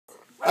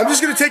I'm just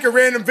gonna take a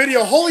random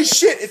video. Holy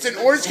shit, it's an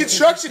orange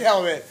construction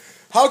helmet.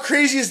 How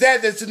crazy is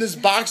that that's in this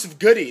box of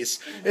goodies?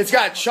 It's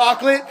got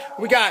chocolate,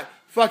 we got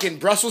fucking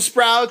Brussels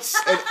sprouts,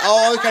 and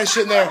all that kind of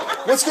shit in there.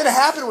 What's gonna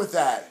happen with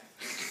that?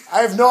 I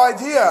have no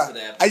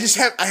idea.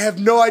 I have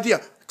no idea.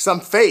 Because I'm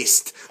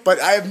faced. But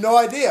I have no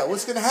idea.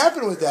 What's gonna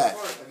happen with that?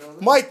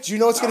 Mike, do you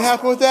know what's gonna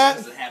happen with that?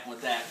 What's gonna happen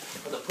with that?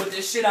 I'm gonna put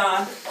this shit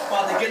on,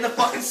 while they get in the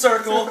fucking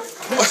circle.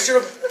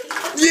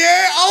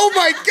 Yeah, oh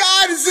my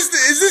god, is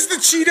this the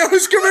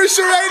Cheetos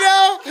commercial right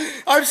now?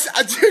 I'm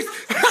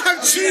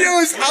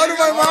Cheetos out of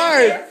my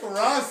mind. For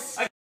us.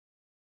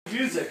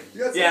 Music.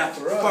 Yeah,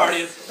 for us.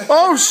 Partying.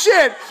 Oh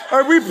shit,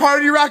 are we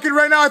party rocking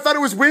right now? I thought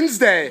it was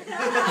Wednesday.